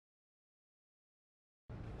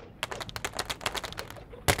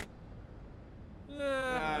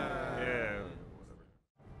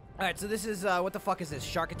Alright, so this is, what the fuck is this?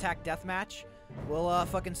 Shark Attack Deathmatch? We'll,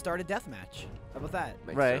 fucking start a deathmatch. How about that?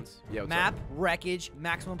 Makes Right. sense. Yeah, Map, wreckage,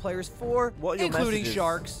 maximum players 4, What are your including messages?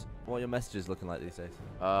 sharks. What are your messages looking like these days?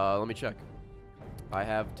 Let me check. I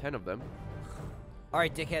have 10 of them.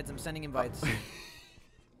 Alright, dickheads, I'm sending invites.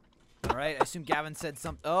 Alright, I assume Gavin said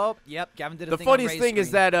something. Oh, yep, Gavin did a The thing on funniest Ray's thing is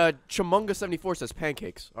screen. that Chumunga74 says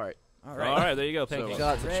pancakes. All right. All All right. right, there you go, pancakes.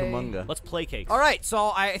 Shout out to Ray. Chumunga. Let's play cakes. All right,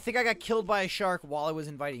 so I think I got killed by a shark while I was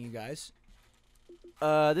inviting you guys.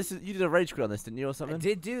 This is you did a rage quit on this, didn't you, or I something?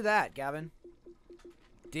 did do that, Gavin.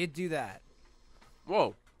 Did do that.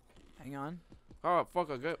 Whoa. Hang on. Oh, fuck,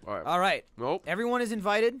 I get. All right. All right, Nope. everyone is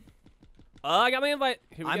invited. I got my invite.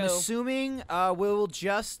 Here we I'm go. assuming we'll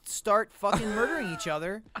just start fucking murdering each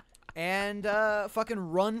other and fucking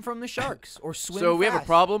run from the sharks or swim So we have a fast.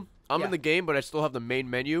 problem. I'm Yeah. in the game, but I still have the main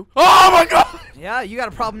menu. Oh my god! Yeah, you got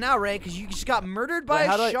a problem now, Ray, because you just got murdered by Wait,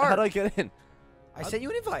 how a shark. do I get in? I sent you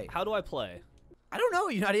an invite. How do I play? I don't know.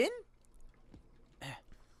 You're not in?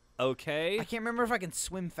 Okay. I can't remember if I can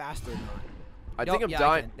swim faster or not. I Yup, think I'm yeah, I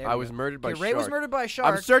dying. can. There I we was go. murdered by Okay, Ray was shark. murdered by a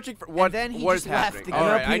shark. I'm searching for what. then he what just is left happening? the All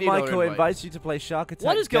game. right, I Pete need another Michael invite. invites you to play Shark Attack.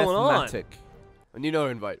 What is going on? Deathmatic. I need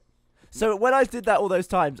another invite. So when I did that all those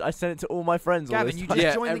times, I sent it to all my friends. all Gavin, those you times. just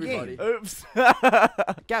Yeah, joined everybody. the game.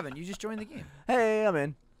 Oops. Gavin, you just joined the game. Hey, I'm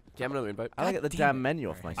in. Can I have another invite? I don't get the damn damn it. menu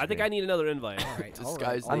off my screen. I think I need another invite. All right. This all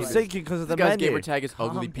guy's right, I'm all name is- thinking because of the This guy's menu. gamer tag is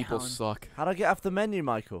ugly Calm people down. suck. How do I get off the menu,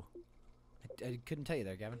 Michael? I couldn't tell you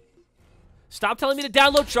there, Gavin. Stop telling me to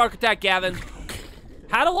download Shark Attack, Gavin.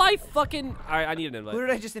 How do I fucking... All right, I need an invite. Who did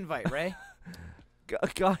I just invite, Ray?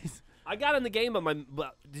 Guys. I got in the game,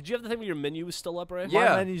 but did you have the thing where your menu was still up, Ray?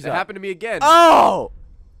 Yeah, menu's it up. happened to me again. Oh!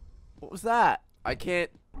 What was that? I can't.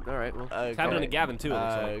 All right. Well. Okay. It's happening to Gavin, too, it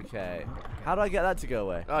looks like. Okay. How do I get that to go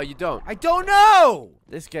away? Oh, you don't. I don't know!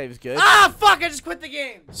 This game's good. Ah, fuck! I just quit the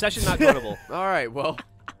game! Session not credible. All right. Well.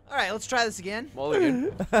 All right, let's try this again.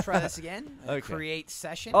 Mulligan. Try this again. Okay. Create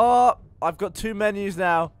session. Oh, I've got 2 menus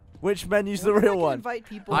now. Which menu's the Where real I can one? Invite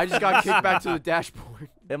people. I just got kicked back to the dashboard.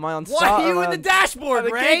 Am I on Why start? are you or in the on- dashboard, The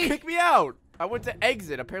game Ray? kicked me out. I went to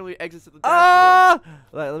exit. Apparently, exits at the dashboard. Ah!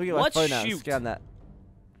 Let me get my Let's phone out and shoot. scan that.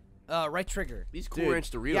 Right trigger. These Cool Dude.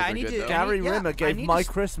 Ranch Doritos Yeah, I are need good, to- though. Gary- Gary yeah, Rimmer I gave need my to-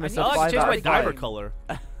 Christmas I a need I to like 5 to change out my of diaper 5. color.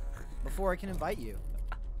 Before I can invite you.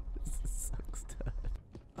 Sucks.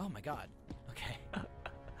 Oh my god. Okay.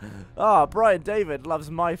 Ah, Brian David loves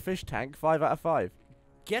my fish tank. 5 out of 5.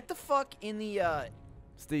 Get the fuck in the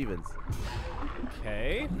Stevens.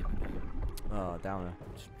 Okay. Oh, downer.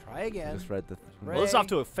 try again. Just read the. Ray. Well, this is off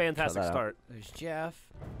to a fantastic that out. start. There's Jeff.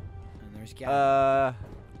 And there's Gavin.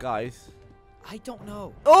 Guys. I don't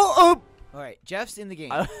know. Oh, Alright, Jeff's in the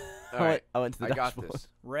game. oh! All right. I went to the I got dashboard. this.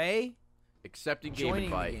 Ray, Accepting game Joining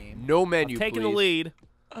the invite. game. No menu, Taking please. the lead.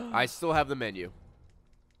 I still have the menu.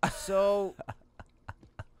 so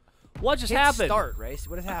What just hit happened? start, Ray. So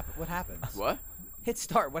what happens? What? Hit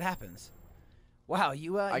start. What happens? Wow,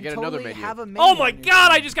 you I you get another totally menu. have a menu. Oh my on your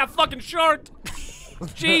god, I screen. just got fucking sharked.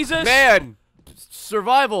 Jesus. Man,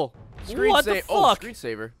 survival. What the Oh, fuck?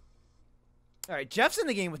 screensaver. All right, Jeff's in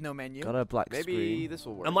the game with no menu. Got a black Maybe screen. this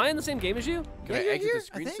will work. Am I in the same game as you? Can Yeah, I you're exit here,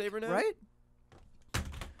 the I think, screensaver now? Right?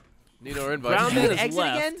 Need our invite. Ground Did in you is exit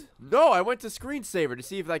left. again? No, I went to screensaver to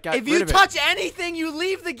see if that got If rid you of it. touch anything, you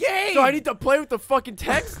leave the game. So I need to play with the fucking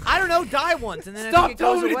text? I don't know. Die once, and then I Stop think it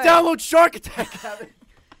goes telling me to away. download Shark Attack, Kevin.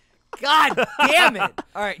 God damn it!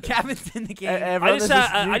 All right, Gavin's in the game. Everyone, just, this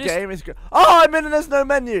I new just- game is good. Oh, I'm in and there's no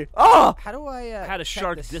menu. Oh! How do I Had a check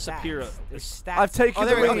shark the disappear. stats? There's stats. I've taken oh,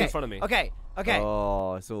 there the we go. lead. Okay. in front of me. Okay. Okay.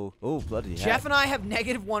 Oh, it's all. Oh, bloody hell. Jeff and I have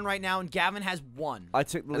 -1 right now, and Gavin has 1. I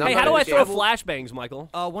took the And lead. Hey, I'm how do not I in the throw game. flashbangs, Michael?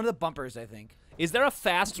 One of the bumpers, I think. Is there a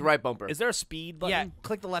fast It's the right bumper. Is there a speed button? Yeah.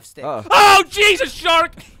 Click the left stick. Oh. Oh Jesus,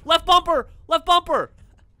 shark! Left bumper! Left bumper!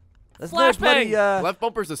 There's Flashbang! no bloody, Left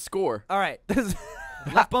bumper's a score. All right. there's,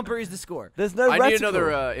 Left bumper is the score. there's no I need reticle.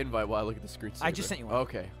 another invite while I look at the screensaver. I just sent you one.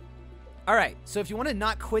 Okay. All right. So if you want to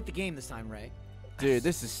not quit the game this time, Ray. Dude,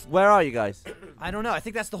 this is. Where are you guys? I don't know. I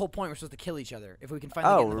think that's the whole point. We're supposed to kill each other if we can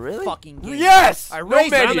finally Oh, get into really? the fucking game. Yes! All right, No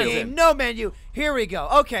Ray's in the menu. game. No menu. Here we go.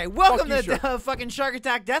 Okay, welcome you, to Shark. the fucking Shark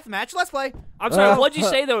Attack Deathmatch. Let's play. I'm sorry. What'd you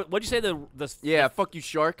say? What'd you say the Yeah, fuck you,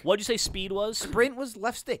 Shark. What'd you say speed was? Sprint was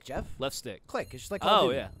left stick, Jeff. Left stick. Click. It's just like Call of Oh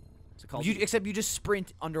Duty. yeah. It's a Call of You, Duty. except you just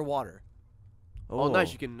sprint underwater. Oh,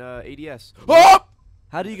 nice. You can ADS.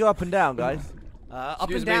 How do you go up and down, guys? Up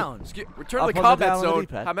Excuse and me. down. Return Up to the on the combat down on the zone.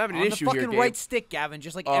 D-pad. I'm having an On the issue fucking here, game. right stick, Gavin,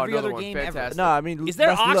 just like Oh, every another other one. game ever. Fantastic. No, I mean. Is there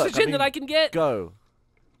let's look. oxygen that I can get? Go.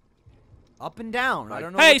 Up and down. I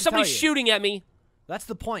don't know. Hey, what to somebody's tell you. shooting at me. That's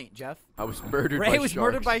the point, Jeff. I was murdered by Ray was sharks.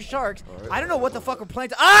 murdered by sharks. I don't know what the fuck we're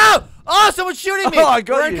playing. Oh! Oh, someone's shooting me. Oh, I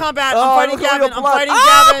got We're in you. combat. Oh, I'm fighting look at all Gavin. your I'm blood. fighting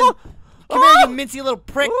Oh! Gavin. Come here, you mincy little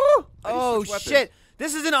prick. Ooh. Oh, switch shit.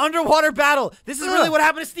 This is an underwater battle. This is really what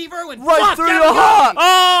happened to Steve Irwin. Right Fuck, through Gavin the killed heart. me.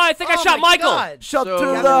 Oh, I think I shot my Michael. God. Shot So- through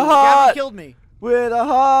Gavin- the Gavin heart killed me. with a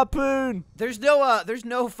harpoon. There's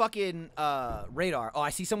no fucking radar. Oh, I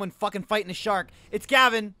see someone fucking fighting a shark. It's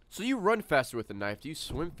Gavin. So you run faster with a knife. Do you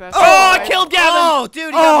swim faster? Oh, I killed Gavin. Oh, dude,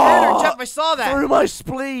 he got murdered. Jeff, I saw that. Through my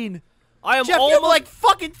spleen. I am Jeff, you have almost like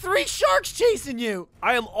fucking 3 sharks chasing you.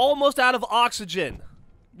 I am almost out of oxygen.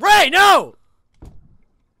 Ray, no. I'm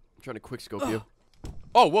trying to quick scope you.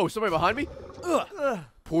 Oh, whoa, somebody behind me?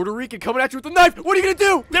 Puerto Rican coming at you with a knife. What are you gonna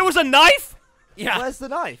do? There was a knife? Yeah. Where's the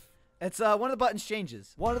knife? It's one of the buttons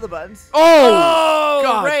changes. One of the buttons. Oh,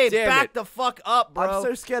 God Ray, damn back it. the fuck up, bro. I'm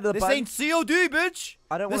so scared of the This button. ain't COD, bitch.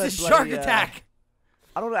 I don't This wanna is bloody, shark attack.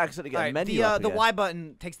 I don't want to accidentally get All a right, menu up the here. Y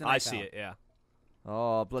button takes the knife I see out. it, yeah.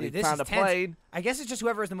 Oh, bloody Dude, this found is a tense. plane. I guess it's just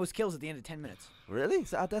whoever has the most kills at the end of 10 minutes. Really? Is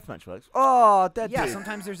that how deathmatch works? Oh, dead Yeah, dude.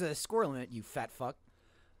 sometimes there's a score limit, you fat fuck.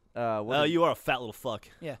 What You are a fat little fuck.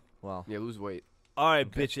 Yeah. Well, Yeah, lose weight. All right,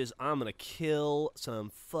 bitches, I'm gonna kill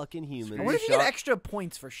some fucking humans. I wonder if you get extra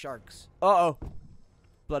points for sharks. uh-oh.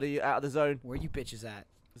 Bloody out of the zone. Where you bitches at?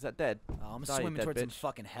 Is that dead? Oh, I'm Die, you swimming dead towards some bitch.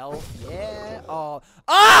 fucking hell. Yeah. Oh.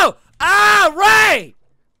 Oh! Ah, Ray!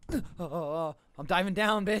 Oh, I'm diving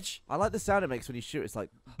down, bitch. I like the sound it makes when you shoot. It's like,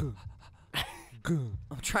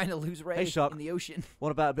 I'm trying to lose Ray Hey, shark. in the ocean.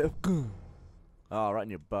 what about a bit of oh, right in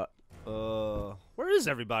your butt. Where is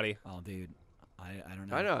everybody? Oh, dude. I don't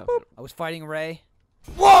know. I know. I was fighting Ray.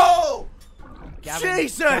 Whoa! Gavin,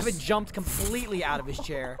 Jesus! Gavin jumped completely out of his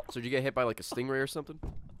chair. So did you get hit by like a stingray or something?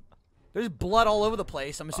 There's blood all over the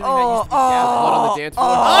place. I'm assuming Oh, that used to be Gavin. Blood on the dance floor?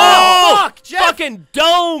 Oh, fuck, Jeff! Fucking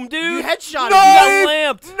dome, dude! You headshot him. You got Knife!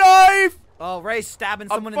 lamped! Knife! Oh, Ray's stabbing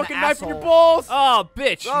A someone in the fucking knife in asshole. your balls! Oh,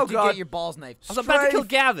 bitch! Oh, You did God. get your balls knifed. I was about to kill Strafe.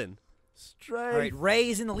 Gavin. Strafe. All right, Ray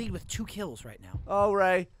is in the lead with 2 kills right now. Oh,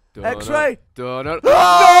 Ray. Dun-dun, X-ray. dun-dun.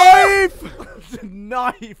 Knife!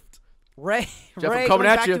 Knifed. Ray, Jeff, Ray I'm coming going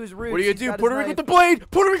at back you. to his roots. What are you He's gonna got do? his Puerto Rico knife. with the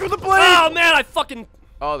blade! Puerto Rico with the blade! Oh man, I fucking.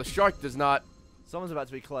 Oh, the shark does not Someone's about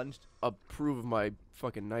to be plunged. approve of my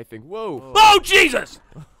fucking knifing. Whoa. Oh Jesus!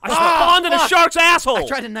 I spawned in a shark's asshole. I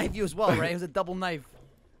tried to knife you as well, Ray. It was a double knife.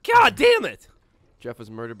 God damn it! Jeff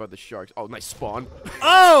was murdered by the sharks. Oh, nice spawn.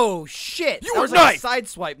 Oh, shit. You that were was like a knifed. side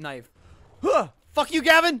swipe knife. Huh. Fuck you,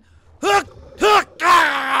 Gavin. Hook, hook,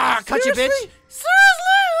 ah! Cut you, bitch. Seriously? Seriously?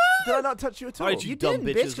 Did I not touch you at all? Alright, You dumb didn't,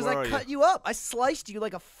 bitches, bitch, because where I are cut you? you up. I sliced you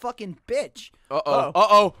like a fucking bitch. Uh-oh. Oh.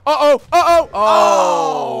 Uh-oh. Uh-oh. Uh-oh.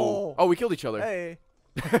 Oh. Oh. Oh, we killed each other. Hey.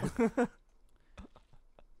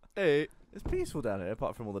 Hey. It's peaceful down here,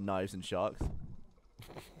 apart from all the knives and sharks.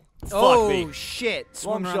 Oh, me. shit. Long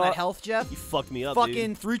Swimming around shot. that health, Jeff. You fucked me up,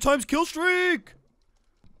 Fucking 3 times kill streak.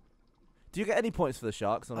 Do you get any points for the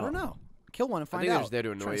sharks or I not? don't know. Kill one and I find think out. they're just there to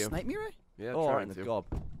Trying annoy to you. snipe me, Ray? Yeah, Oh, right trying in the to. gob.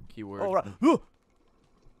 Keyword. Oh, right.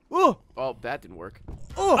 Oh! Oh, that didn't work.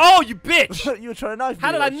 Oh! Oh, you bitch! You were trying to knife me.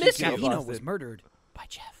 How did I little miss cheeky you? Gavino bastard. was murdered by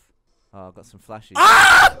Jeff. Oh, I've got some flashy.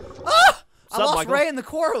 I up, lost Michael? Ray in the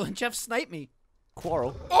quarrel and Jeff sniped me.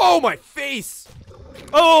 Quarrel? Oh, my face!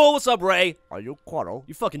 Oh, what's up, Ray? Are you quarrel?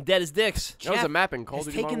 You fucking dead as dicks. That was a Jeff map in Call has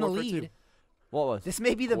of Duty taken Modern the Warfare lead. 2. What was? This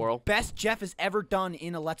may be the Quarrel. best Jeff has ever done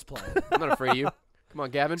in a Let's Play. I'm not afraid of you. Come on,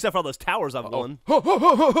 Gavin. Except for all those towers I've won.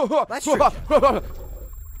 That's true.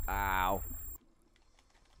 Ow.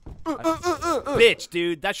 Bitch,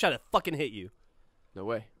 dude, that shot fucking hit you. No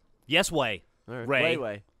way. Yes, way. All right. Ray.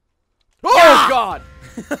 Way. Oh, God!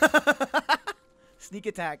 Sneak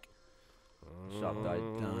attack. Shark died.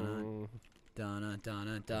 Donna,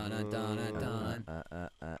 Donna, Donna, Donna, Donna.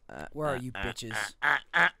 Where are you bitches?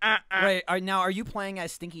 Ray, now are you playing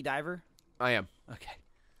as Stinky Diver? I am. Okay.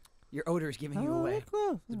 Your odor is giving you away. It's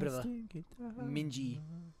a bit of a mingy.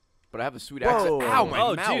 But I have a sweet Whoa. accent. Ow, my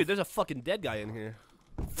Oh, mouth. dude, there's a fucking dead guy in here.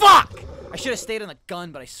 Fuck! I should have stayed on the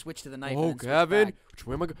gun, but I switched to the knife. Oh, and then switched Gavin. back. Which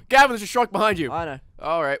way am I going? Gavin, there's a shark behind you. I know.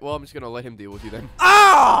 All right, well, I'm just going to let him deal with you then.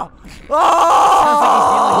 Ah! Sounds Oh! like he's dealing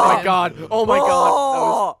Oh, with my him. God. Oh, my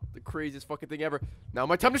God. That was the craziest fucking thing ever. Now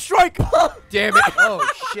my time to strike. Damn it. Oh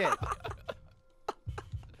shit!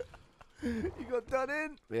 You got done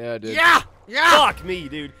in? Yeah, dude. Yeah, yeah. Fuck me,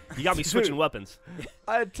 dude. You got me switching weapons.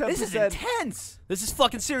 I had 10%. This is intense. This is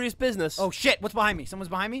fucking serious business. Oh shit! What's behind me? Someone's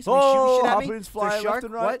behind me. Someone Oh, shooting shit at me. harpoons Is there a flying shark? left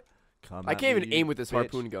and right. What? Come I at can't me, even you aim with this bitch.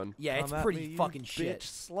 harpoon gun. Yeah, it's Come at pretty me, you fucking shit.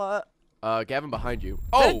 Bitch slut. Gavin behind you.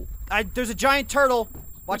 Oh! There's a giant turtle.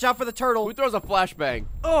 Watch out for the turtle. Who throws a flashbang?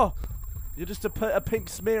 Oh! You're just a pink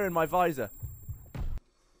smear in my visor.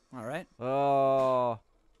 All right. Oh.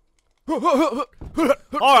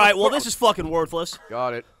 All right, well, this is fucking worthless.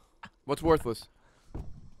 Got it. What's worthless?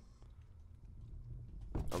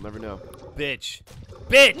 I'll never know. Bitch.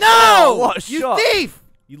 Bitch! No! what a You shot. thief!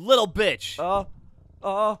 You little bitch.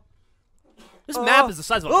 This map is the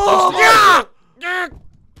size of a postage.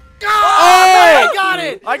 Oh, I got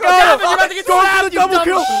it! I got Gavin, you're about to get Going for slapped, the you double dumb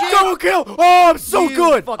kill! shit. Double kill! Oh, I'm so You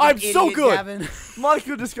good! fucking I'm so idiot, good! Gavin.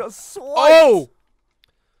 Michael just got swiped. Oh!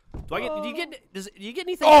 Do you get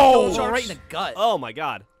anything Oh! for killing Oh, sharks? right in the gut. Oh my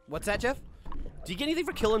god. What's that, Jeff? Do you get anything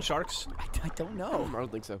for killing sharks? I don't know. I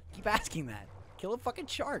don't think so. Keep asking that. Kill a fucking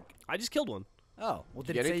shark. I just killed one. Oh, well,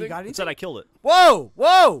 did You it get say you anything? got It anything? said I killed it. Whoa,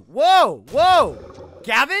 whoa, whoa, whoa.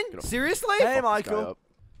 Gavin? Seriously? Hey, This guy Michael. up.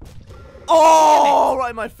 Oh, right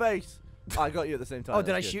in my face. I got you at the same time. Oh,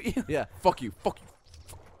 did I That's good. shoot you? Yeah. Fuck you, fuck you.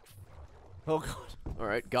 Oh, God.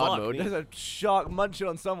 Alright, God Fuck mode. me. There's a shark munching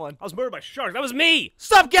on someone. I was murdered by sharks. That was me.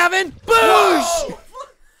 Stop, Gavin! Boosh!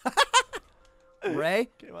 Ray,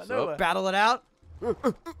 Came out of So- nowhere. battle it out. Get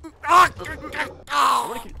off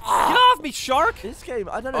me, shark. This game,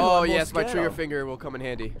 I don't know. who Oh, I'm more yes, my scared trigger of. finger will come in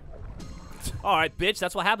handy. All right, bitch.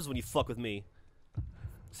 That's what happens when you fuck with me.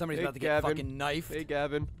 Somebody's Hey, about to get Gavin. fucking knifed. Hey,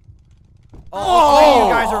 Gavin. All three of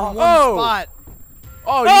you guys are in one Oh! spot.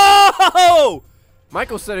 Oh, you Oh!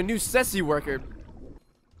 Michael set a new Ceci record.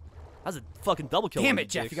 That's a fucking double kill. Damn on it, me,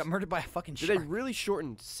 Jeff. dicks. You got murdered by a fucking Did shark. they really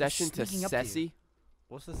shorten session to sneaking up to you. Ceci?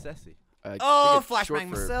 What's the Ceci? I think Oh, it's short flashbang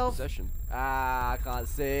for myself. Session. Ah, I can't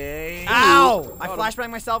see. Ow! I Got him.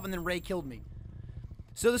 flashbanged myself and then Ray killed me.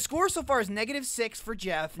 So the score so far is -6 for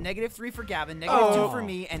Jeff, -3 for Gavin, -2 for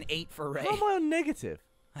me, and 8 for Ray. How am I on negative?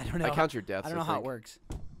 I don't know. I count your deaths. I don't know how it works.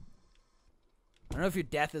 I don't know if your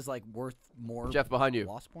death is like worth more Jeff, behind you.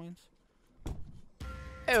 loss points.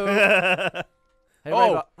 Hey, Oh. Ray, Hey,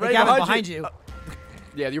 Ray Gavin, behind behind you.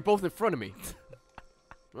 Yeah, you're both in front of me.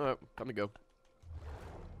 Alright, time to go.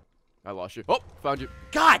 I lost you. Oh, found you.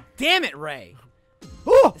 God damn it, Ray!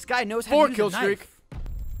 This guy knows how 4 to use kill a knife. streak.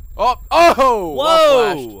 Oh, oh!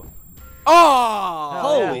 well flashed. Whoa! Oh!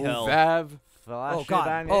 Holy yeah. hell! Vav. Oh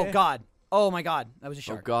god! Oh god! Oh my god! That was a Oh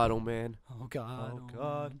shark. god, oh man. Oh god! Oh,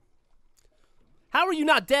 God. How are you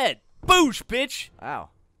not dead? Boosh, bitch! Ow.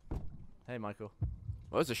 Hey, Michael.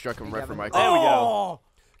 Well, that's a shark and Hey, ref for Gavin. Michael. There we go. Oh!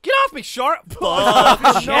 Get off me, shark!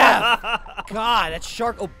 Fuck. Jeff! God, that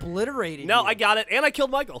shark obliterated No, you. I got it, and I killed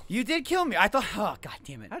Michael. You did kill me. I thought. Oh god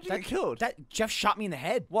damn it! How'd you That- get killed? That Jeff shot me in the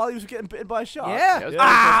head. While he was getting bitten by a shark? Yeah. Yeah, it was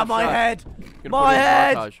Ah, pretty my impressive shot. head. Gonna put My it in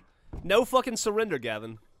head. montage. No fucking surrender,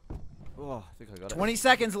 Gavin. Oh, I think I got it. 20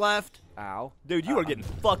 seconds left. Ow. Dude, you are getting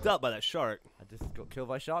fucked up by that shark. I just got killed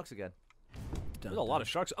by sharks again. There's a lot of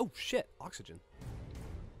sharks. Oh shit, oxygen.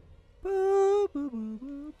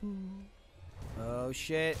 Oh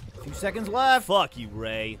shit! A few seconds left. Fuck you,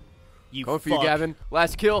 Ray. You Going for fuck. you, Gavin.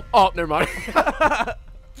 Last kill. Oh, never mind.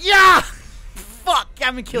 Yeah! Fuck!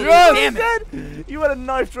 Gavin killed Yes, me. Damn it! You had a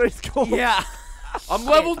knife race call. Yeah. I'm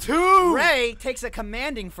level 2. Ray takes a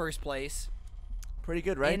commanding first place. Pretty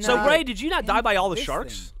good, Ray. In, So uh, Ray, did you not die by all the this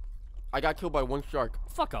sharks? thing. I got killed by 1 shark.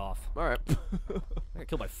 Fuck off. All right. I got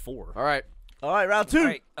killed by 4. All right. All right, round 2. All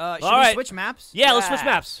right. Should All we right. switch maps? Yeah, let's switch Yeah.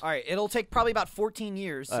 maps. All right. It'll take probably about 14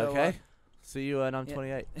 years. So, Okay. See you when I'm yeah.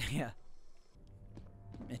 28. Yeah.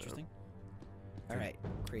 Interesting. All right.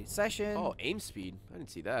 Create session. Oh, aim speed. I didn't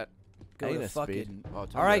see that. Go to anus fucking. speed. Oh,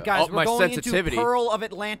 All right, guys. oh, We're my going sensitivity. into Pearl of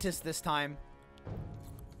Atlantis this time.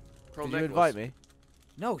 Pearl Did you necklace. invite me?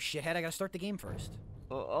 No, shithead. I gotta start the game first.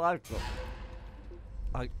 I'm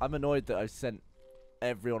annoyed that I sent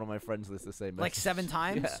everyone on my friends list the same Like message. 7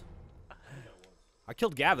 times. Yeah. I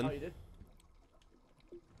killed Gavin. Oh, you did?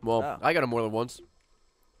 Well, Oh. I got him more than once.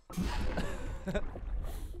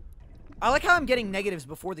 I like how I'm getting negatives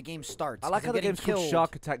before the game starts. I like 'cause how I'm the getting game's called killed.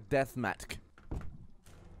 Shark Attack Deathmatch.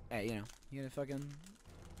 Hey, you know, you gotta fucking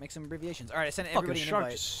make some abbreviations. All right, I sent Fucking everybody an shark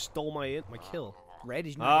invite. just stole my kill. Ray,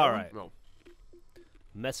 did you not All get right. No.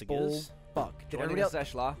 Messages. one? Fuck. Did Joining everybody, the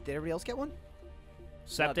else, did everybody else get one?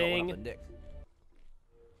 Septing. All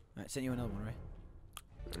right, send you another one, right?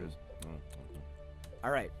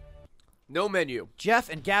 All right. No menu. Jeff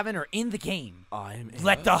and Gavin are in the game. I'm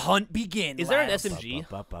Let the hunt begin. Is there an lads. SMG?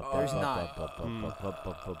 There's not.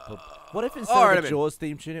 What if instead Alright, of I'm the in. Jaws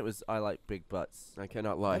theme tune, it was I like big butts? I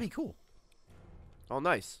cannot lie. That'd be cool. Oh,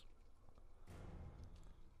 nice.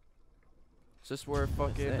 Is this where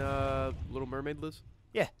fucking it. Little Mermaid lives?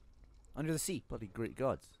 Yeah. Under the sea. Bloody Greek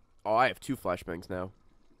gods. Oh, I have 2 flashbangs now.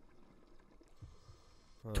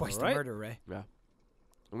 Twice the Alright. murder, Ray. Yeah.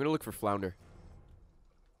 I'm gonna look for flounder.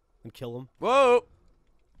 And kill him. Whoa!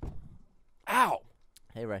 Ow!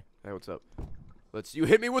 Hey, Ray. Hey, what's up? You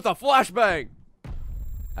hit me with a flashbang!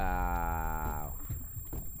 Ow.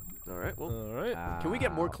 Alright, well. Alright. Can we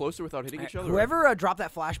get more closer without hitting each other? Whoever dropped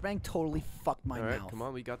that flashbang totally fucked my Alright, mouth. come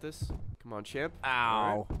on, we got this. Come on, champ.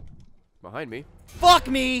 Ow. Alright. Behind me. Fuck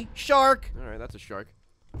me, shark. Alright, that's a shark.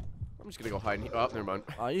 I'm just gonna go hide. Oh, never mind.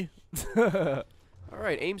 Are you? All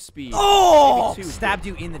right, aim speed. Oh! Maybe 2. Stabbed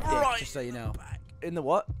you in the dick, just so you know. In the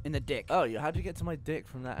what? In the dick. Oh, how'd you get to my dick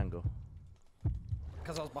from that angle?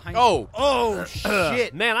 Because I was behind Oh! you. Oh,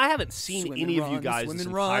 shit. Man, I haven't seen Swim any and of you run, guys swim this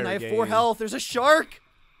and entire run. I have game. 4 health. There's a shark.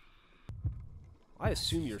 I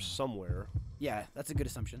assume you're somewhere. Yeah, that's a good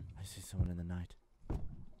assumption. I see someone in the night.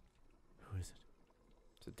 Who is it?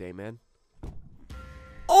 It's a day, man.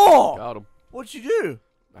 Oh! Got him. What'd you do?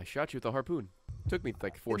 I shot you with a harpoon. Took me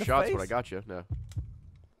like 4 In the shots, but I face? got you. No.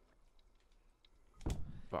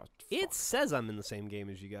 Oh, It says I'm in the same game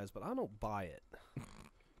as you guys, but I don't buy it.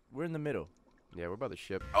 We're in the middle. yeah, we're by the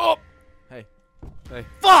ship. Oh! Hey. Hey.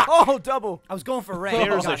 Fuck! Oh, double. I was going for Ray.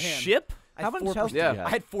 There's I a got him. ship? I How had much 4%. health do Yeah. you have? I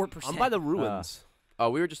had 4%. I'm by the ruins. Oh,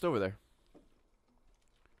 we were just over there.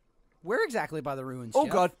 Where exactly by the ruins, Oh,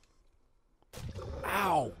 Jeff? God.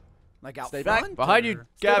 Ow! Like out Stay front? back. Behind or- you,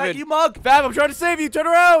 Stay back, Gavin. you mug! Fab, I'm trying to save you. Turn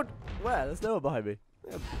around. Where? There's no one behind me.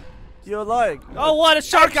 You're lying. Oh, what? A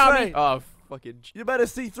shark got me! X-ray. Oh, fucking. You better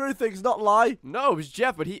see through things, not lie. No, it was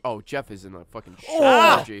Jeff, but he. Oh, Jeff is in a fucking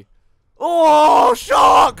Oh. energy. Oh,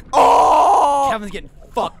 shark! Oh! Kevin's getting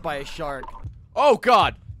fucked by a shark. Oh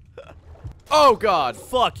God. Oh God.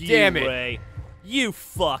 Fuck you, Damn it. Ray. You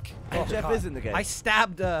fuck. Oh, Jeff is in the game. I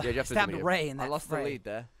stabbed Jeff is in stabbed the game. Ray in that I lost fray. the lead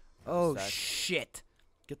there. Oh Sad. shit.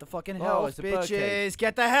 Get the fucking Oh, health, it's a birdcage. bitches.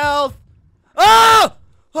 Get the health. Oh!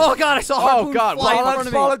 Oh god, I saw Oh, harpoon God, fly in what? front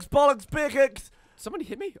Bollocks, of me. bollocks, bollocks, pancakes! Somebody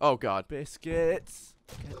hit me. Oh God. Biscuits.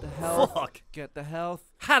 Get the health. Fuck. Get the health.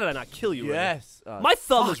 How did I not kill you, Ray? Yes. My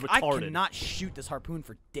thumb was Fuck, I retarded. cannot shoot this harpoon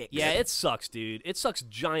for dick. Yeah, it sucks, dude. It sucks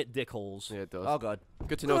giant dick holes. Yeah, it does. Oh, God.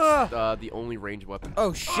 Good to know it's the only ranged weapon.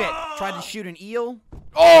 Oh shit. Tried to shoot an eel.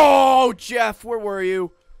 Oh, Jeff, where were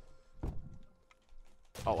you?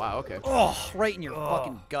 Oh wow. Okay. Oh, right in your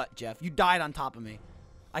fucking gut, Jeff. You died on top of me.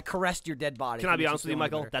 I caressed your dead body. Can I be honest with you,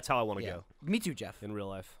 Michael? That's how I want to Yeah. go Me too, Jeff. in real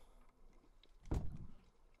life.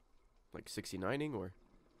 Like 69ing or?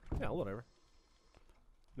 Yeah, whatever.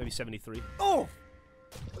 Maybe 73. Oh!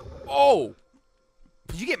 Oh,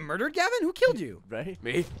 Did you get murdered, Gavin? Who killed you? Ray?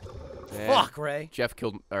 me. Man, Fuck, Ray. Jeff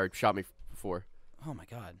killed or shot me before. Oh my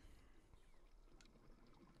god.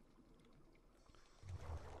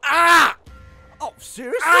 Ah! Oh,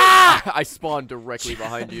 seriously? Ah! I spawned directly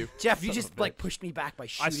behind you. Jeff, you just like pushed me back by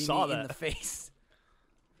shooting saw me in that. the face.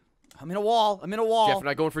 I'm in a wall. I'm in a wall. Jeff and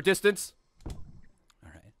I going for distance. All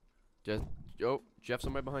right. Just, Jeff's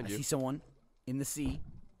somewhere behind I you. see someone in the sea.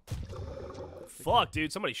 Fuck,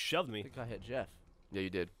 dude. Somebody shoved I me. think I hit Jeff. Yeah, you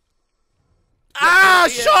did. Ah!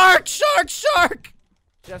 Shark! Shark! Shark!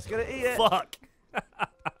 Jeff's gonna eat it. Fuck.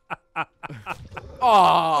 Oh.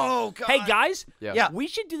 Oh god. Hey, guys. Yeah. Yeah. We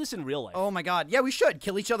should do this in real life. Oh my god. Yeah, we should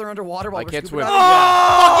kill each other underwater while I we're can't scuba swim.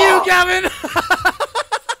 diving. Fuck you, Gavin.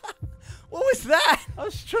 What was that? I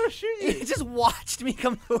was trying to shoot It you. just watched me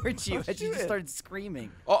come towards you Oh, as you just shit. started screaming.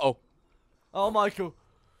 Uh-oh. Oh, Michael.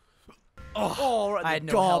 Oh, right in I the had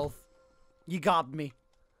no gob. health. You gobbed me.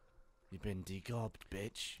 You've been degobbed,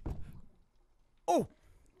 bitch. Oh!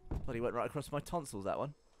 Bloody went right across my tonsils, that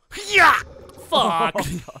one. Yeah! Fuck.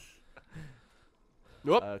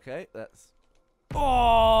 Nope. Okay, that's...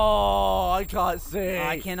 Oh, I can't see.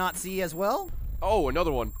 I cannot see as well. Oh,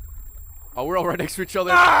 another one. Oh, we're all right next to each other.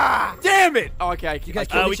 Ah! Damn it! Oh, okay. You guys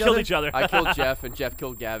We killed each other. I killed Jeff, and Jeff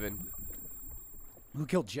killed Gavin. Who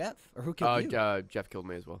killed Jeff? Or who killed you? Jeff killed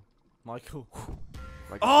me as well. Michael.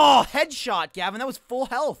 Oh, headshot, Gavin. That was full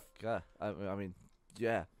health. Yeah, I mean,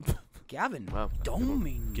 yeah. Gavin. Wow.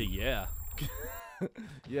 Doming. Yeah.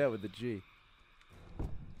 Yeah, with the G.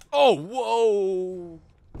 Oh, whoa!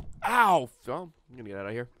 Ow! Oh, I'm gonna get out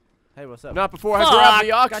of here. Hey, what's up? Not before I grab the Got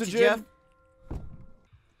you, oxygen. Jeff.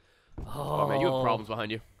 Oh man, you have problems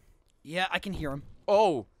behind you. Yeah, I can hear him.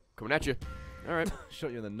 Oh, coming at you. All right.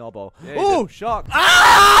 Shot you in the knobble. Yeah, you Oh, shark.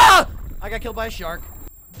 Ah! I got killed by a shark.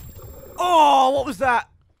 Oh, what was that?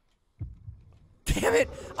 Damn it!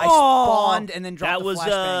 I Oh! spawned and then dropped That the was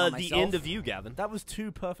flashbang on the myself. end of you, Gavin. That was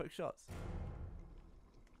 2 perfect shots.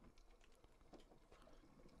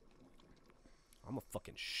 I'm a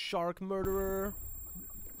fucking shark murderer.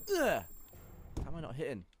 Ugh. How am I not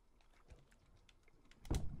hitting?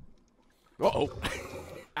 Uh-oh.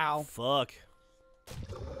 Ow. Fuck.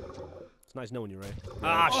 It's nice knowing you, Ray.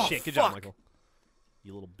 Ah, Oh, shit. Good job, fuck. Michael.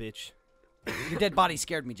 You little bitch. Your dead body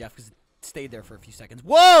scared me, Jeff, because it stayed there for a few seconds.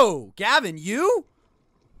 Whoa! Gavin, you?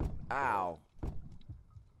 Ow.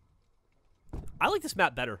 I like this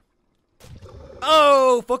map better.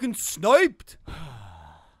 Oh, fucking sniped!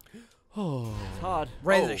 It's hard.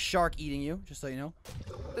 Ray, there's Oh. a shark eating you, just so you know.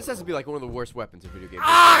 This has to be like one of the worst weapons in video games.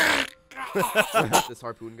 This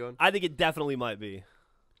harpoon gun. I think it definitely might be.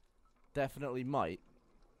 Definitely might.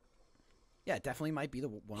 Yeah, it definitely might be the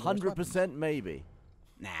one. of those weapons. 100% maybe.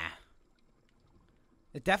 Nah.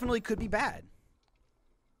 It definitely could be bad.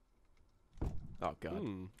 Oh god.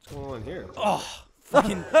 What's going on here? Oh,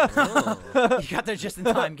 fucking! You got there just in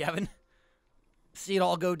time, Gavin. See it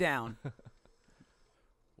all go down.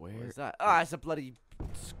 What Where? is that? Ah, it's a bloody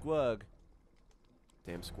squirg.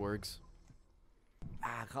 Damn squirgs.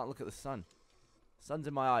 Ah, I can't look at the sun. Sun's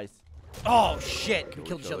in my eyes. Oh shit! We Kill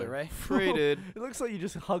killed each each other, other. right? Traded. It looks like you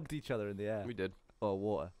just hugged each other in the air. We did. Or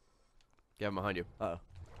water. Gavin behind you. Uh oh.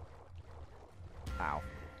 Ow.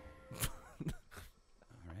 All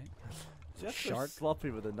right. Just Shark sloppy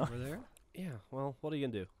with a knife. over there. Yeah, well, what are you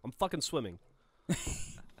gonna do? I'm fucking swimming.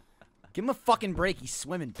 Give him a fucking break. He's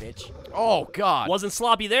swimming, bitch. Oh god. Wasn't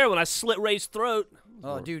sloppy there when I slit Ray's throat.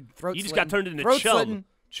 Oh, dude, throat. You just slitting. got turned into throat chum. slitting.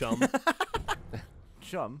 Chum.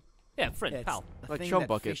 Chum. Yeah, friend, Yeah, it's pal. the Like thing chum that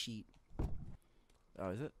bucket. Fish eat. Oh,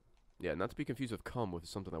 is it? Yeah, not to be confused with cum, with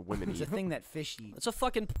something that women It's the eat. thing that fish eat. It's a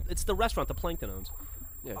fucking. It's the restaurant the Plankton owns.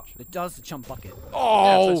 Yeah. It does the chum bucket. Yeah,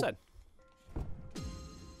 Oh. that's what I said.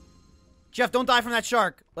 Jeff, don't die from that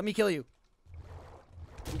shark. Let me kill you.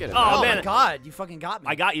 Get it. Oh, Oh man. my god, you fucking got me.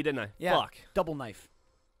 I got you, didn't I? Yeah. Fuck. Double knife.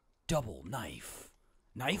 Double knife.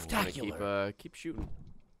 Knife-tacular. Keep shooting.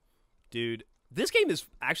 Dude, this game is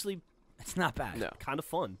actually It's not bad. No. kind of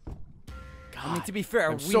fun. I mean, to be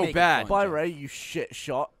fair, I'm we so make it bad. fun, Bye, Jeff. Ray, you shit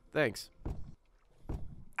shot. Thanks.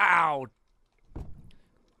 Ow.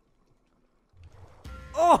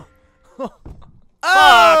 Oh!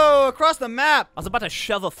 Oh, across the map. I was about to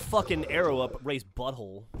shove a fucking arrow up Ray's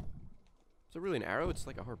butthole. Is it really an arrow? It's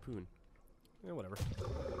like a harpoon. Yeah, whatever.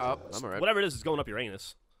 Oh, I'm alright. Whatever it is, it's going up your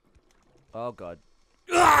anus. Oh, God.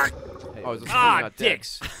 Oh, is this Ah, not dead?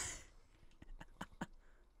 dicks.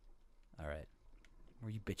 All right.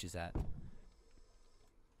 Where you bitches at?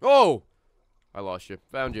 Oh! I lost you.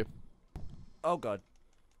 Found you. Oh, God.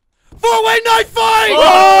 Four-way knife fight!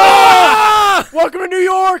 Ah! Welcome to New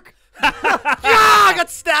York! I got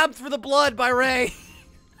stabbed for the blood by Ray.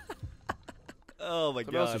 Oh my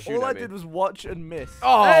Someone else god. is shoot All I at me. did was watch and miss.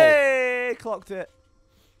 Oh! Hey! Clocked it.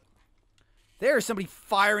 There's somebody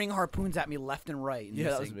firing harpoons at me left and right. and Yeah,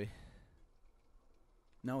 that was missing. me.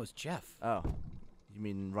 No, it's Jeff. Oh. You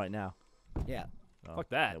mean right now? Yeah. Oh, Fuck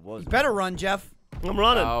that. It was. You better run, Jeff. I'm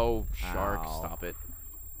running. Oh, shark. Ow. Stop it.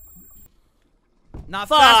 Not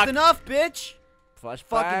Fuck. fast enough, bitch. Flashbang.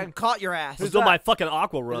 Fucking caught your ass. Let's Who's do that? my fucking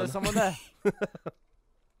aqua Is run. there someone there?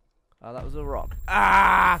 Oh, that was a rock.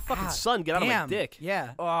 Ah, Fucking ah, sun, get out damn. of my dick.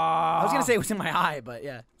 Yeah. Oh, I was gonna say it was in my eye, but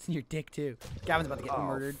yeah, it's in your dick too. Gavin's about to get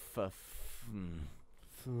murdered.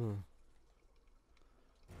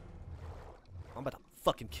 I'm about to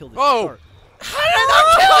fucking kill this Oh! shark. How did I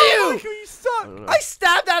not kill you? You suck. I don't know. I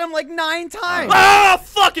stabbed at him like 9 times. Ah,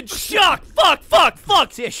 fucking shuck! Fuck, fuck,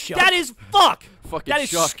 fuck! See a shuck? That is fuck! Fucking That is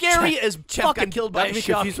shuck. scary as Jeff fucking got killed by Not a to be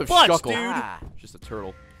shuck. confused with Butts, shuckle. dude. Ah. Just a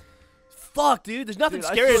turtle. Fuck, dude. There's nothing Dude,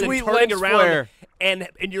 I scarier saw than Sweet turning lens around flare. and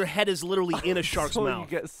your head is literally in a shark's So mouth.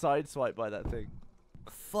 you get sideswiped by that thing.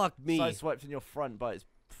 Fuck me. Sideswiped in your front by its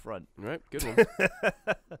front. All right, good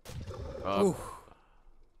one. Oof.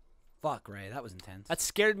 Fuck, Ray, that was intense. That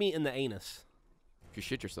scared me in the anus. You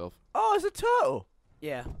shit yourself. Oh, it's a turtle.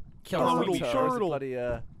 yeah. Oh, Killed it's a not a little turtle. It's a turtle. bloody,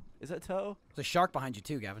 is that a turtle? There's a shark behind you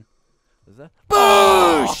too, Gavin. Is there?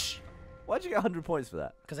 Boosh! Why'd you get 100 points for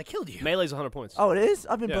that? Because I killed you. Melee's 100 points. Oh, it is?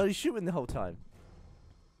 I've been Yeah. bloody shooting the whole time.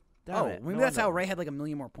 Damn Oh, it. maybe No that's wonder- how Ray had like a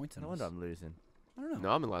million more points than No us. wonder I'm losing. I don't know. No,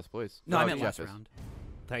 I'm in last place. No, I Oh, meant Jeff last is. round.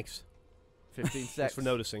 Thanks. 15 seconds. Thanks for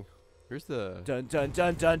noticing. Here's the. Dun dun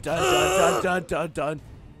dun dun dun dun dun dun dun dun.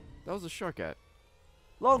 That was a shark at.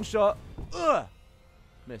 Long shot.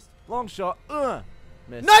 Missed. Long shot.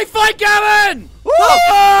 Missed. Knife fight, Gavin!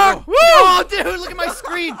 Oh, dude, look at my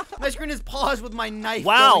screen. My screen is paused with my knife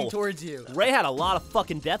Wow. going towards you. Ray had a lot of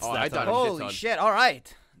fucking deaths Oh, that I time. died. a shit Holy ton. shit! All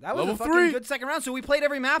right, that was Level a fucking 3. good second round. So we played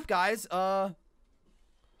every map, guys.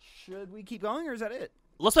 Should we keep going or is that it?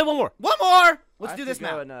 Let's play one more. One more. Let's I do have this to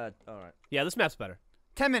go map. and, alright. Yeah, this map's better.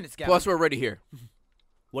 10 minutes, Gavin. Plus, we're already here.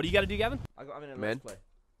 What do you got to do, Gavin? I'm in a Man. Let's Play.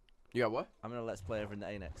 You got what? I'm in a Let's Play over in the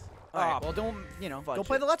Annex. All right. Well, don't go fudge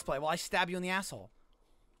play it. the Let's Play while I stab you in the asshole.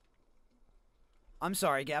 I'm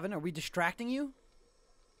sorry, Gavin. Are we distracting you?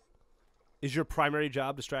 Is your primary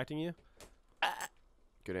job distracting you?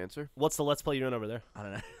 Good answer. What's the Let's Play you're in over there? Uh, I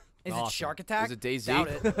don't know. Is it Awesome. Shark Attack? Is it DayZ? Doubt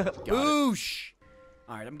it. Got it. Boosh.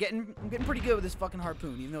 All right, I'm getting pretty good with this fucking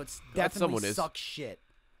harpoon, even though it's Glad definitely someone is. sucks shit.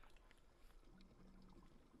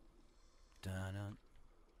 Dun-dun.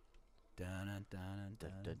 Dun-dun,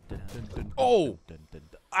 dun-dun, dun-dun, dun. Oh!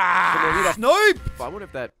 Ah! Snipe! I wonder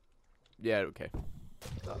if that. Yeah. Okay.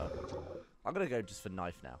 I'm gonna go just for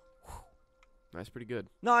knife now. That's pretty good.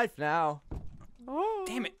 Knife now.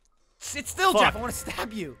 Damn it. Sit still, Fuck. Jeff. I want to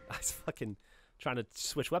stab you. I was fucking trying to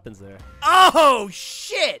switch weapons there. Oh,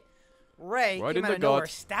 shit. Ray Right came in out the of nowhere,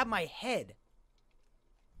 guts. stabbed my head.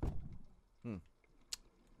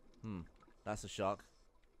 That's a shark.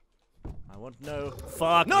 I want no.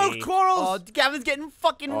 Fuck No me. quarrels! Oh, Gavin's getting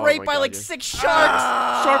fucking Oh raped my by God, like yeah. 6 sharks.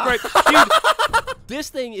 Shark rape. Dude, this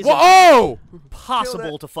thing is Whoa!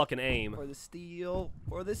 impossible to fucking aim. For the steal.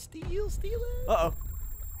 For the steal. Steal it. Uh-oh.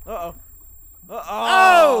 Uh-oh. Uh-oh.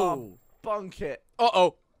 Oh! Bunk it.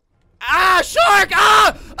 Uh-oh. Ah, shark!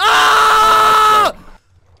 Ah! Ah!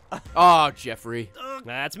 Oh, Jeffrey.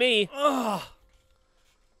 That's me.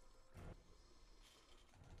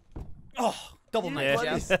 Oh, double You knife,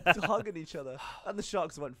 Yeah. Jeff. buddies hugging each other. And the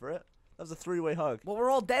sharks went for it. That was a 3-way hug. Well,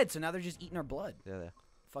 we're all dead, so now they're just eating our blood. Yeah, yeah.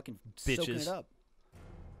 Fucking soaking Bitches. it up.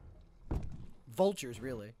 Vultures,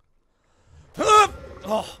 really. You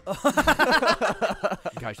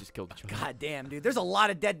guys just killed each other. God damn, dude. There's a lot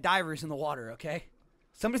of dead divers in the water, okay?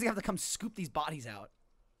 Somebody's gonna have to come scoop these bodies out.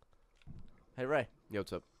 Hey, Ray. Yo,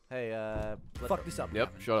 what's up? Hey, Fuck this up, Yep,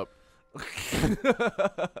 Gavin. shut up.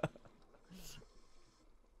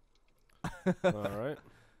 All right.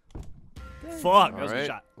 Fuck. All That was a good right.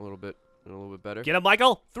 shot. A little bit better. Get him,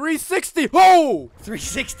 Michael. 360. Oh!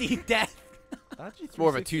 360 death. It's more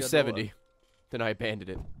of a 270. Then I abandoned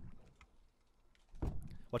it.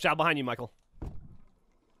 Watch out behind you, Michael.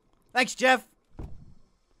 Thanks, Jeff.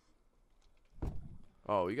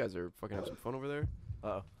 Oh, you guys are fucking having some fun over there?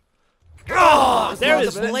 Uh-oh. Oh, there the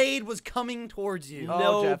is blade was coming towards you. Oh,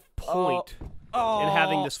 No Jeff. point in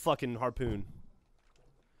having this fucking harpoon.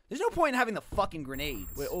 There's no point in having the fucking grenades.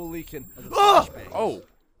 We're all leaking. Or the flashbangs. Oh!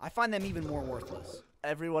 I find them even more worthless.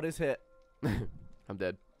 Everyone is hit. I'm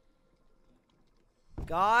dead.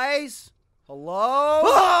 Guys? Hello?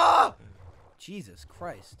 Ah! Jesus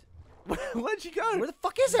Christ. Where'd you go? Where the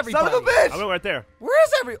fuck is everybody? Son of a bitch! I went right there. Where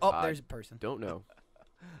is every... Oh, I there's a person. Don't know.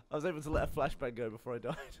 I was able to let a flashbang go before I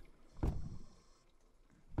died.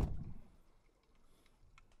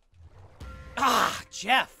 Ah,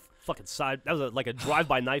 Jeff. Fucking side. That was like a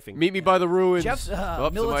drive-by knifing. Meet me by the ruins. Jeff's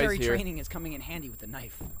Up, military somebody's here. training is coming in handy with a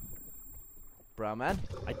knife. Brown man.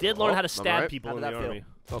 I did learn Oh, how to I'm stab alright. people How in did the that feel? army.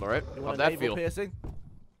 Felt alright. You How'd want a that naval feel? piercing?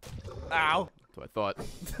 Ow! That's what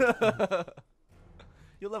I thought.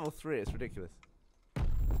 You're level 3. It's ridiculous.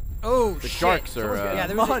 Oh, The shit. sharks are. Someone's getting Yeah,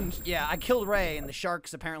 there was munched. yeah, I killed Ray, and the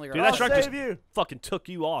sharks apparently are... Dude, that I'll shark save just you. fucking took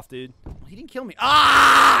you off, dude. He didn't kill me.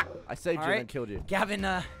 Ah! I saved you Alright. and then killed you. Gavin,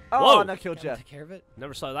 Oh, Whoa. and I killed Gavin Jeff. took care of it.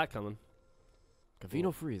 Never saw that coming.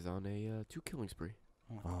 Gavino Free is on a 2-killing spree.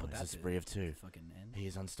 Oh, Put it's that a to spree of 2. fucking end. He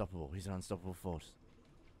is unstoppable. He's an unstoppable force.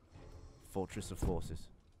 Fortress of forces.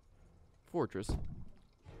 Fortress.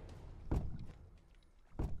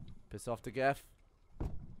 Piss off to Gaff. The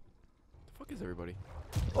fuck is everybody?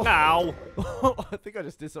 Ow! I think I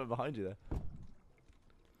just did something behind you there.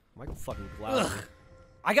 Michael fucking loud.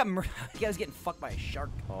 I got I was getting fucked by a shark.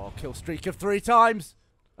 Oh, kill streak of 3 times.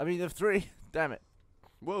 I mean, of 3. Damn it.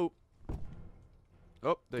 Whoa. Oh,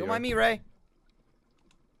 there Don't you are. mind me, Ray.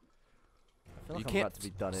 I feel like You I'm can't about to be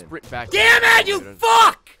done in. sprint back. Damn it, you Dude,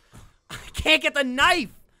 fuck! I can't get the knife.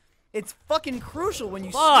 It's fucking crucial when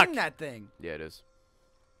you Fuck. swing that thing. Yeah, it is.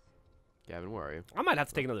 Gavin, where are you? I might have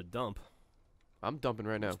to take another dump. I'm dumping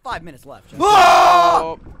right now. There's 5 minutes left. Jeff.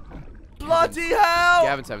 Oh! Bloody hell!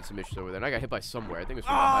 Gavin's having some issues over there, and I got hit by somewhere. I think it was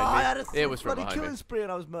from I had behind a me. It was from bloody behind killing me. spree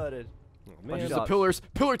and I was murdered. Oh, I man. used the Sharks. pillars.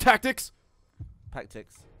 Pillar tactics.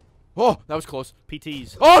 Tactics. Oh, that was close.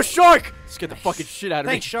 PTs. Oh, shark! Scared the fucking shit out of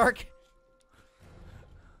Thanks, me. shark.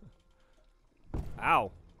 Ow.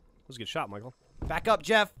 That was a good shot, Michael. Back up,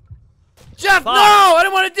 Jeff. Jeff, Fuck. no! I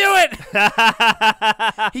didn't want to do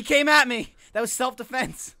it! He came at me. That was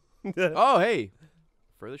self-defense. Oh, hey.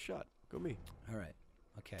 Further shot. Go me. All right.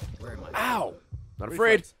 Okay. Where am I? Ow! Not Reflex.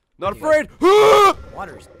 afraid. Not Reflex. afraid. All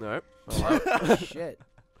Water's... right. Shit.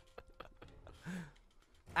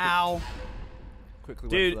 Ow. Quickly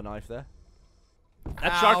Dude. went for the knife there.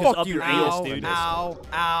 That Ow. shark is Fuck up you, your Ow. ass, dude. Ow.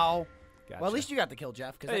 Ow. Gotcha. Well, at least you got the kill,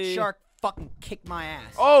 Jeff, because Hey. that shark fucking kicked my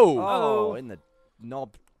ass. Oh! Oh, in the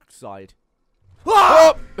knob side.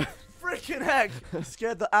 Oh! Freaking heck!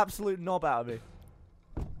 Scared the absolute knob out of me.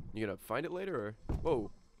 You gonna find it later, or?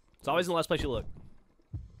 Whoa. It's always in the last place you look.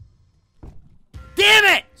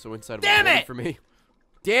 Damn it! So inside of Damn a it! for me.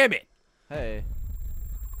 Damn it! Hey,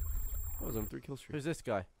 I was on a 3-kill streak. who's this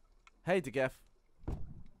guy? Hey, DeGeff.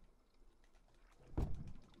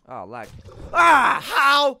 Oh, lag. Ah!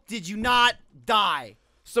 How did you not die?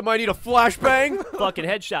 Somebody need a flashbang? Fucking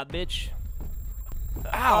headshot, bitch. Ow,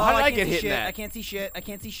 how did I can't get see hit in shit. that? I can't see shit. I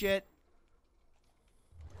can't see shit.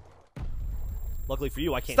 Luckily for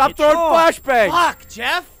you, I can't Stop hit throwing you. flashbangs! Fuck,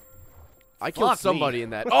 Jeff! I killed Fuck me. somebody in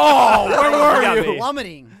that. Oh, where were got you? me.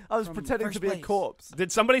 Plummeting. I was from pretending first to be a place. corpse.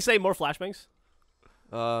 Did somebody say more flashbangs?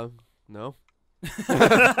 No.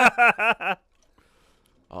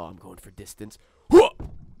 Oh, I'm going for distance. I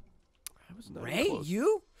was not even Ray, close.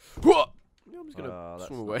 you? Yeah, I'm just gonna That's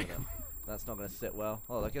swim not away. That's not gonna sit well.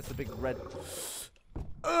 Oh, I guess the big red.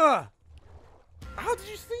 Ugh! How did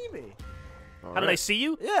you see me? How did I see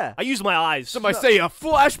you? Yeah. I used my eyes. Somebody say a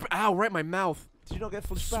flash. Ow, right in my mouth. Did you not get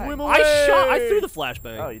flashed back? Swim away. I threw the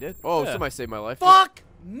flashbang. Oh, you did? Oh, Yeah. somebody saved my life. Fuck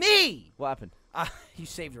me! What happened? You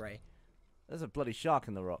saved Ray. There's a bloody shark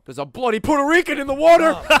in the rock. There's a bloody Puerto Rican in the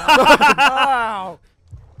water. Ow!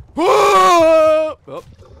 Oh!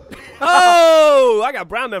 Oh, I got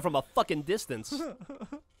brown man from a fucking distance.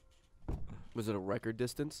 Was it a record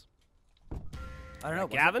distance? I don't know.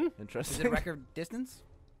 was Gavin? it- Is Interesting. it record distance,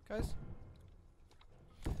 guys?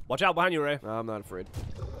 Watch out behind you, Ray. I'm not afraid.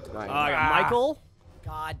 I got Michael.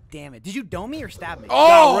 God damn it! Did you dome me or stab me?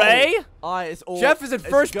 Oh! Got Ray. It's all, Jeff is in it's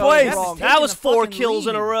first going place. Jeff is wrong. taking That was the 4 fucking kills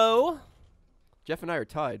in a lead. row. Jeff and I are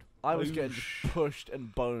tied. I was getting pushed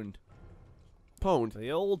and boned. Pwned.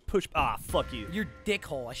 The old push. Ah, fuck you. Your dick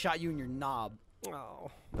hole. I shot you in your knob. Oh,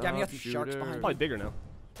 Gavin, you got some sharks Shooter. behind probably bigger now.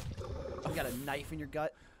 You got a knife in your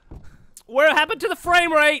gut. What happened to the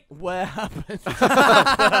frame rate? Where happened?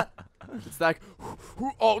 It's that.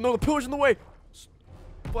 Oh no, the pillar's in the way.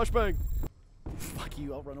 Flashbang. Fuck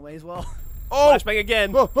you. I'll run away as well. Oh. Flashbang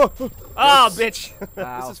again. Oh, Ah, bitch.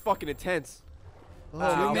 This is fucking intense. Two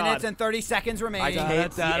Oh, minutes God. and 30 seconds remaining. I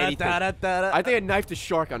can't see anything. I think I knifed a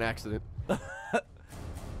shark on accident. A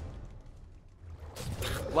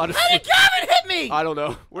lot of How did Gavin hit me? I don't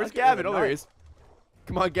know. Where's I can't Gavin? even Oh, there he knife. is.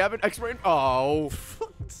 Come on, Gavin. Expert. Oh.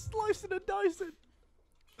 Slicing and dicing.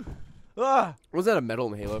 Ah! Was that a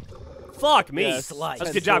metal in Halo? Fuck me. Yes. Slice.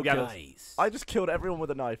 That's a good job, Gavin. Nice. I just killed everyone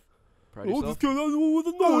with a knife. Proud of yourself? kill everyone with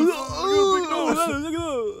a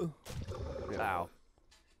Ow.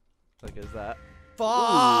 Like is that?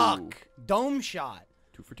 Fuck. Ooh. Dome shot.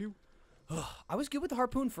 2 for 2. I was good with the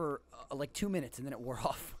harpoon for like 2 minutes and then it wore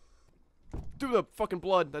off. Through the fucking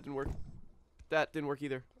blood. That didn't work. That didn't work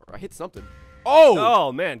either. Or I hit something. Oh!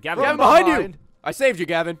 Oh, man. Gavin. Gavin, From behind you! behind. I saved you,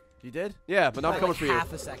 Gavin. You did? Yeah, but now I'm coming like for you.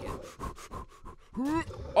 half a second.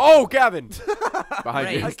 Oh, Gavin! Behind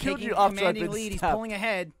Ray, you. I he's killed taking you after I'd commanding been lead. He's stabbed. pulling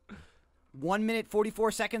ahead. 1 minute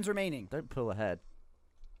 44 seconds remaining. Don't pull ahead.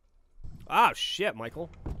 Ah, shit, Michael.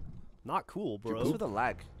 Not cool, What's bro. with the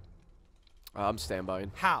lag? I'm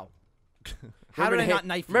standbying. How? How did I not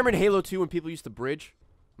knife you? Remember in Halo 2 when people used to bridge?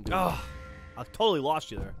 I'm doing Oh, I totally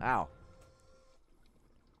lost you there. Ow.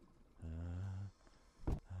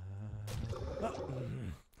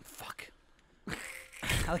 Fuck.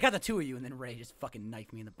 I got the two of you and then Ray just fucking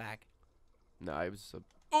knifed me in the back. that. Nah, it was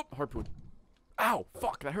a harpoon. Ow!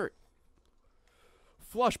 Fuck, that hurt.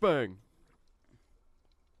 Flashbang.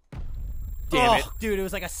 Damn it. Dude, it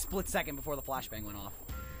was like a split second before the flashbang went off.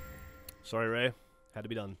 Sorry, Ray. Had to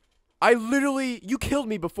be done. I literally, you killed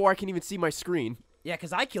me before I can even see my screen. Yeah,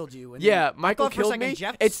 because I killed you. And Yeah, then I Michael thought for a killed second me.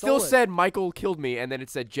 Jeff It still stole said Michael killed me, and then it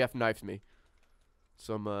said Jeff knifed me.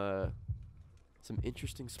 Some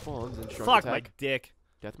interesting spawns in Shark Fuck, my Attack dick.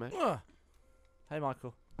 Deathmatch. Ugh. Hey,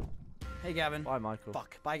 Michael. Hey, Gavin. Bye, Michael.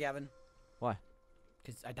 Fuck. Bye, Gavin. Why?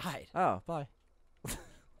 Because I died. Oh, bye.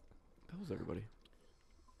 That was everybody.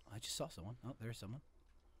 I just saw someone. Oh, there's someone.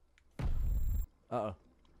 Uh-oh.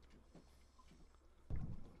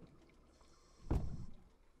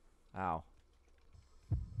 Ow.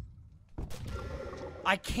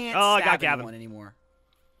 I can't Oh, I got stab Gavin. anyone anymore.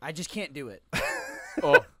 I just can't do it.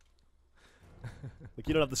 Oh, Like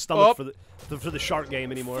you don't have the stomach Oh. for the shark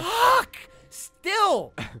game anymore. Fuck!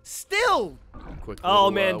 Still! Still! quick. Oh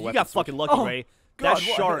little, man, you weapon got switch. fucking lucky, Oh, Ray. God, That what a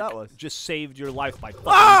hit shark that was. just saved your life by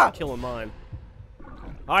fucking killing mine.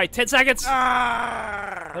 All right, 10 seconds. It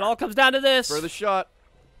all comes down to this. Further shot.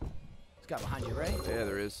 This guy behind you, Ray. Yeah,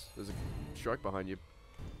 there is. There's a shark behind you.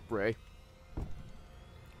 Ray.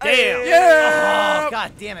 Damn. Yeah! Oh,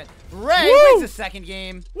 God damn it. Ray Woo! wins the second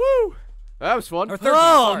game. Woo! That was fun. Or third game,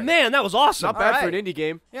 Oh sorry. man, that was awesome. Not bad for Alright. an indie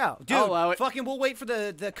game. Yeah, dude. I'll allow it. Fucking, we'll wait for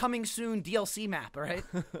the coming soon DLC map, all right?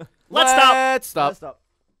 Let's stop. Let's stop. Stop.